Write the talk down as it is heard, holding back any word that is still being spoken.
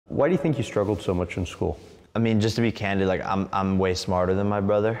Why do you think you struggled so much in school? I mean, just to be candid, like I'm way smarter than my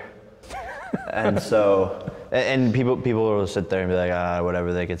brother. And so, and people will sit there and be like,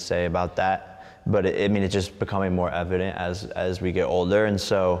 whatever they could say about that. But I mean, it's just becoming more evident as we get older. And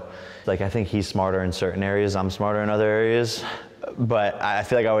so, like, I think he's smarter in certain areas, I'm smarter in other areas. But I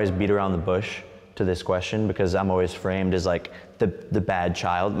feel like I always beat around the bush to this question because I'm always framed as like the bad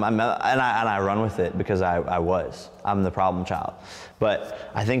child. And I run with it because I'm the problem child.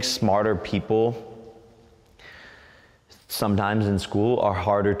 But I think smarter people sometimes in school are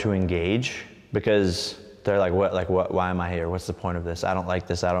harder to engage because they're like, why am I here? What's the point of this? I don't like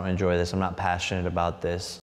this, I don't enjoy this, I'm not passionate about this.